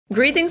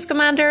Greetings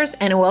Commanders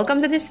and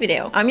welcome to this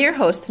video. I'm your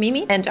host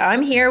Mimi and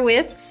I'm here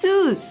with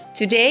Sus!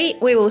 Today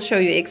we will show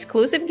you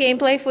exclusive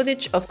gameplay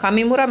footage of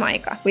Kamimura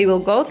Maika. We will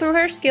go through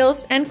her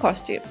skills and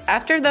costumes.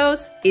 After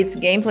those, it's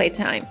gameplay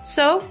time.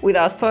 So,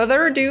 without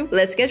further ado,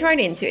 let's get right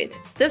into it.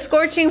 The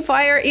Scorching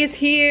Fire is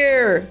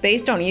here!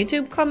 Based on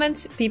YouTube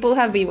comments, people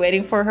have been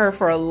waiting for her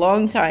for a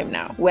long time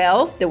now.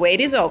 Well, the wait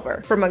is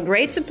over. From a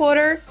great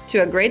supporter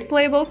to a great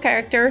playable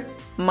character,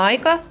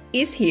 Maika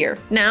is here.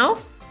 Now,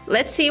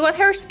 let's see what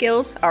her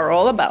skills are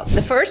all about.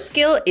 The first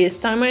skill is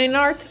Taimanin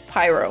art,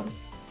 Pyro.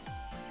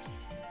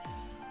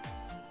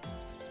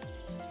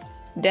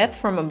 Death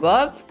from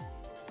above.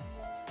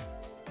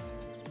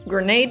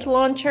 Grenade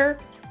launcher.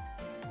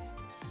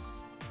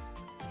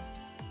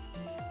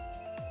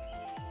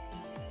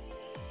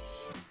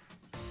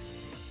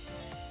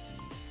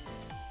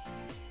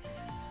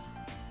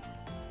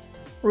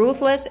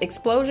 Ruthless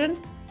explosion.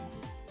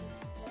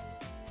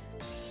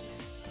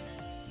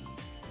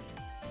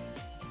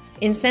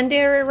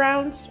 Incendiary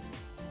rounds.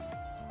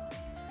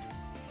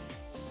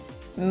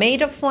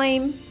 Made of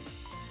flame.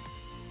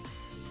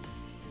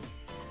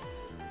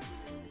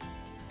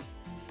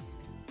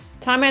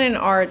 Taimanin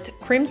art,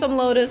 Crimson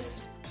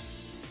Lotus.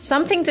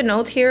 Something to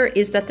note here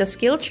is that the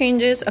skill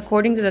changes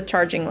according to the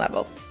charging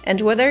level,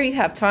 and whether you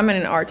have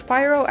Taimanin art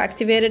Pyro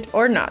activated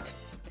or not.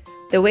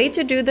 The way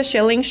to do the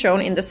shelling shown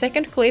in the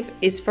second clip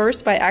is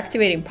first by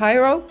activating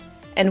Pyro,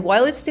 and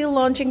while it's still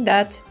launching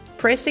that,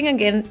 pressing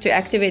again to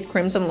activate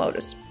Crimson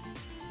Lotus.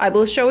 I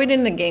will show it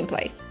in the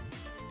gameplay.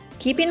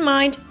 Keep in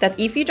mind that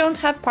if you don't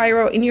have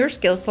Pyro in your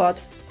skill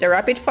slot, the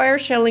rapid fire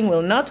shelling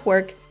will not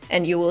work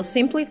and you will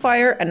simply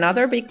fire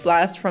another big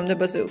blast from the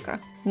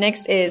bazooka.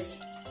 Next is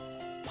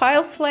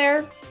Pile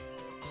Flare,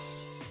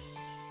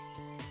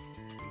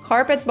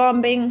 Carpet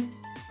Bombing,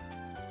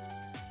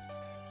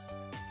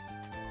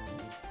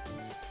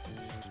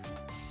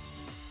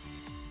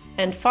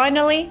 and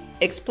finally,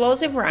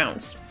 Explosive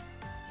Rounds.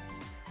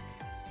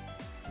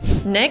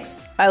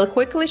 Next, I'll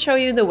quickly show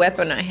you the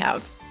weapon I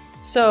have.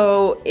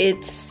 So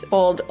it's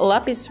called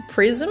Lapis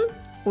Prism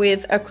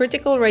with a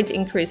critical rate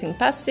increasing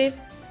passive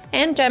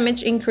and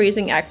damage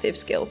increasing active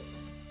skill.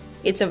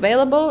 It's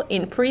available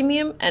in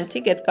premium and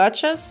ticket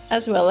gachas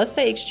as well as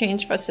the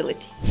exchange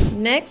facility.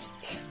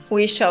 Next,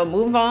 we shall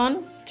move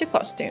on to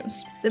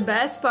costumes. The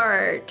best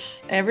part.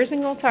 Every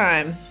single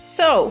time.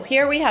 So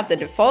here we have the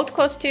default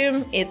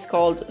costume. It's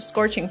called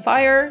Scorching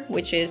Fire,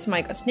 which is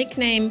Maika's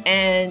nickname,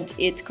 and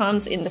it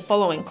comes in the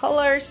following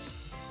colors.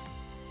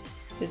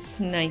 This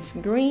nice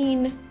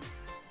green,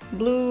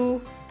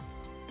 blue,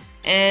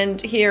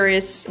 and here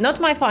is not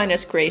my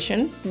finest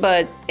creation,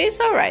 but it's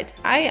alright.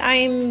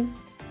 I'm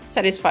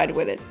satisfied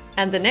with it.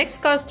 And the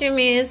next costume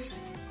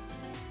is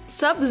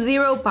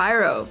Sub-Zero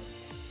Pyro.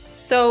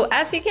 So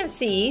as you can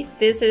see,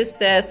 this is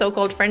the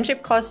so-called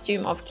friendship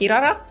costume of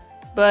Kirara.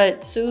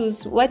 But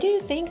Sus, why do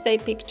you think they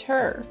picked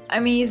her?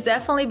 I mean, it's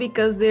definitely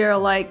because they're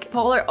like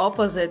polar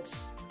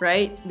opposites,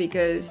 right?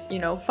 Because, you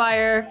know,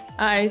 fire,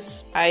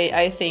 ice.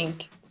 I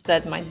think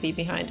that might be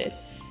behind it.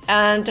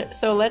 And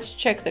so let's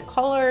check the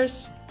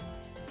colors.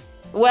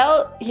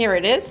 Well, here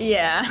it is.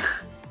 Yeah.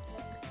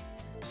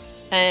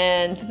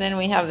 And then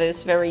we have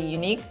this very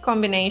unique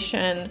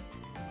combination.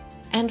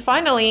 And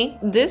finally,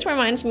 this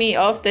reminds me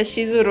of the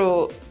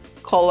Shizuru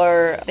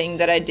color thing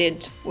that I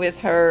did with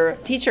her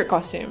teacher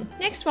costume.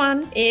 Next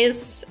one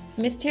is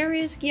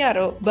Mysterious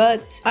Gyaro,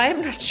 but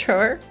I'm not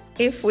sure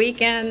if we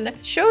can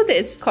show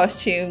this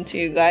costume to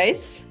you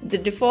guys. The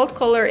default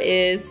color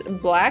is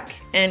black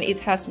and it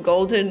has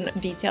golden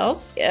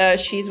details.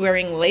 She's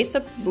wearing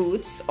lace-up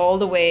boots all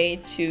the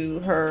way to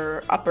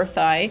her upper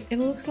thigh. It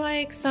looks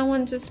like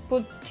someone just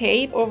put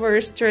tape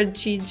over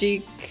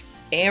strategic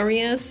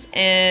areas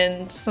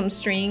and some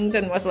strings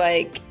and was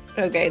like,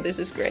 okay, this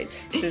is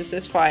great. This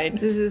is fine.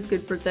 This is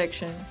good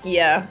protection.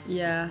 Yeah.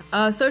 Yeah.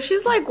 So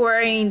she's like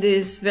wearing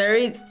these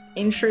very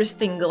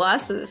interesting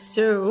glasses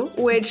too,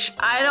 which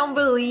I don't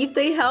believe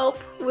they help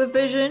with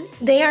vision.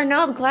 They are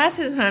not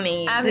glasses,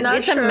 honey. I'm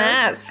not sure. It's a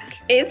mask.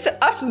 It's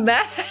a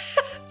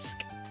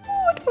mask. Who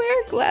would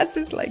wear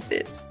glasses like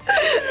this?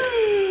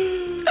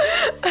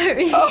 I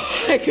mean,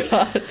 oh my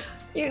god.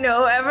 You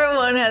know,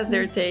 everyone has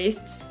their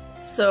tastes.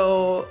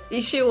 So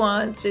if she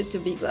wants it to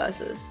be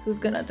glasses, who's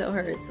gonna tell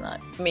her it's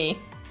not? Me.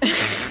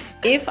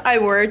 If I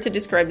were to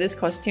describe this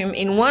costume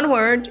in one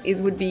word, it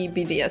would be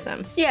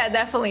BDSM. Yeah,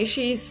 definitely.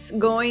 She's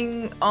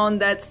going on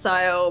that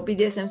style,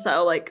 BDSM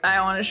style, like,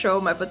 I want to show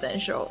my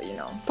potential, you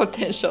know.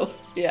 Potential,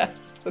 yeah.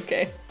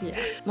 Okay. Yeah.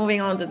 Moving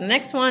on to the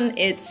next one,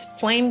 it's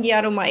Flame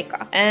Gyaro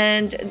Maika.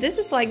 And this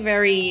is like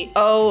very,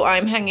 oh,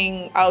 I'm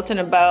hanging out and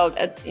about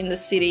in the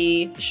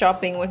city,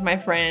 shopping with my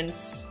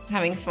friends,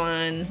 having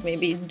fun,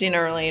 maybe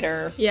dinner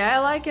later. Yeah, I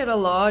like it a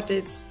lot.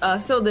 It's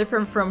so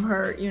different from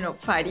her, you know,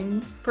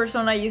 fighting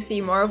persona. You see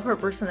more of her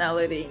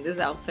personality in this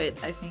outfit,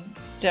 I think.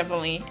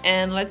 Definitely.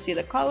 And let's see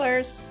the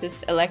colors.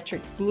 This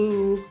electric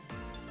blue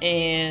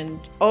and,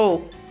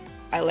 oh,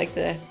 I like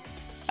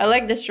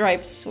the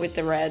stripes with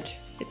the red.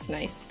 It's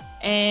nice.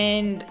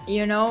 And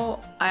you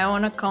know, I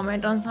want to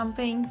comment on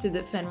something to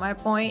defend my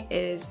point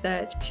is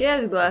that she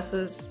has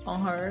glasses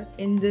on her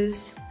in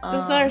this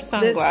Those are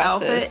sunglasses. this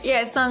outfit.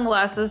 Yeah,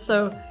 sunglasses.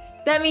 So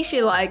that means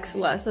she likes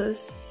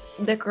glasses.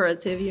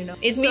 Decorative, you know.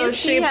 It means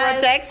she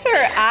protects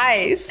her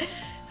eyes.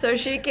 So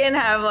she can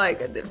have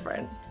like a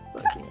different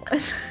looking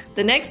one.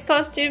 The next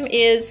costume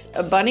is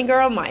a bunny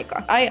girl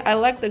Maika. I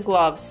like the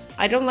gloves.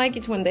 I don't like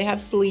it when they have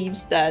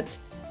sleeves that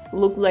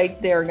look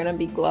like they're gonna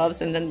be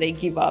gloves and then they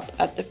give up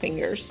at the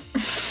fingers.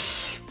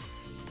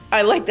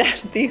 I like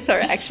that these are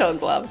actual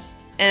gloves.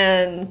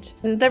 And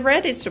the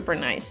red is super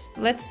nice.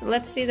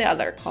 Let's see the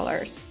other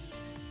colors.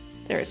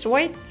 There's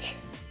white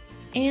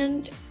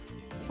and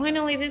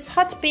finally this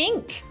hot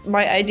pink.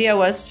 My idea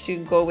was to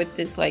go with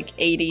this like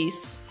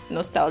 80s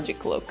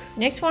nostalgic look.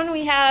 Next one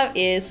we have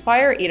is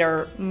Fire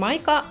Eater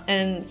Maika,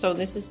 and so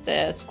this is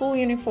the school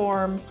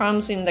uniform.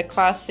 Comes in the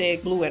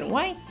classic blue and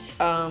white,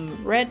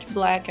 red,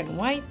 black and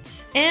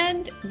white,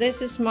 and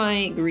this is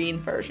my green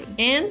version.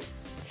 And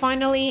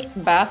finally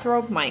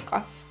Bathrobe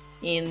Maika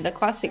in the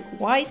classic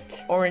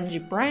white,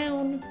 orangey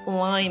brown,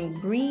 lime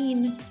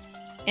green,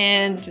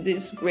 and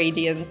this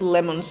gradient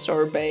lemon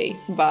sorbet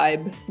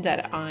vibe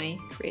that I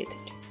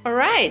created.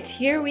 Alright,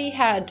 here we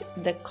had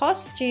the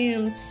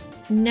costumes.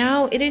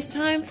 Now it is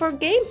time for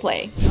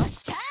gameplay.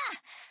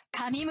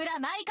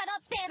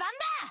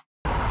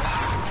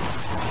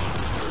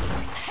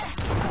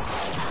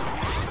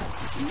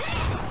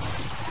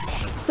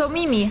 So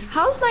Mimi,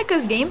 how's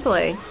Maika's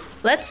gameplay?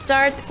 Let's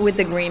start with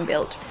the green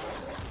build.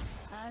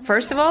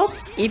 First of all,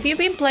 if you've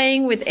been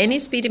playing with any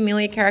speedy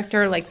melee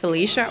character like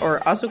Felicia or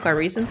Asuka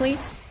recently,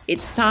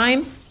 it's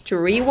time to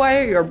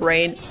rewire your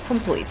brain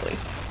completely.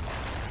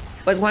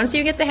 But once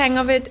you get the hang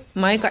of it,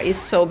 Maika is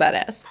so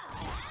badass.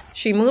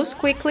 She moves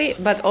quickly,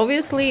 but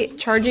obviously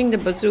charging the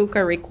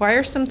bazooka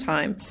requires some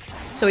time,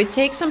 so it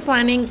takes some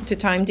planning to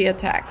time the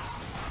attacks.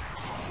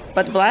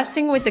 But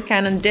blasting with the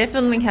cannon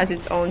definitely has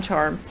its own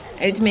charm,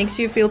 and it makes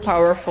you feel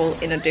powerful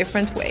in a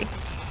different way.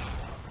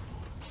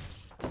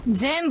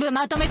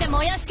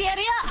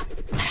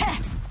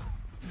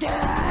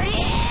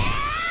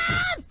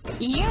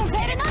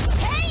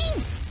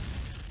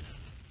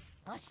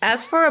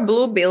 As for a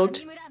blue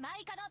build,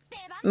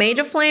 Mage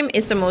of Flame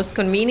is the most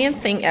convenient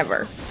thing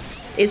ever.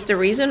 It's the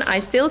reason I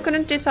still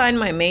couldn't design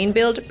my main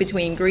build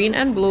between green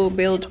and blue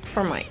build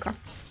for Maika.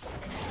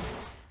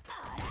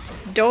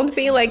 Don't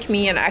be like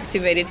me and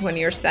activate it when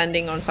you're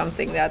standing on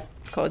something that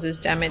causes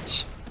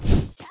damage.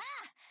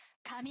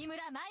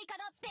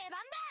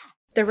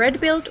 The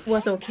red build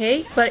was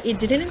okay, but it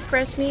didn't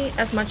impress me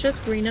as much as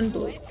green and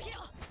blue.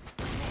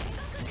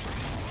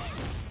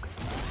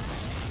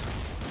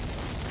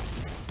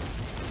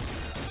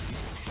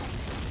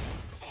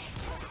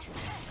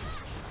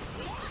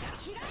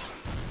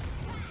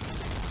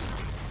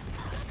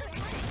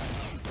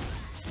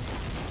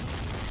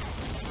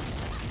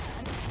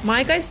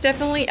 Maika is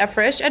definitely a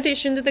fresh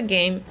addition to the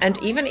game, and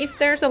even if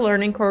there's a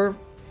learning curve,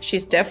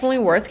 she's definitely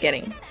worth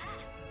getting.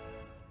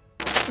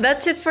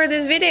 That's it for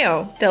this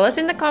video. Tell us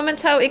in the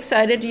comments how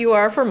excited you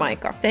are for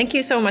Maika. Thank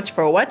you so much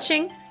for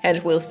watching,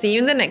 and we'll see you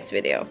in the next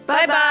video.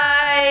 Bye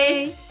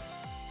bye!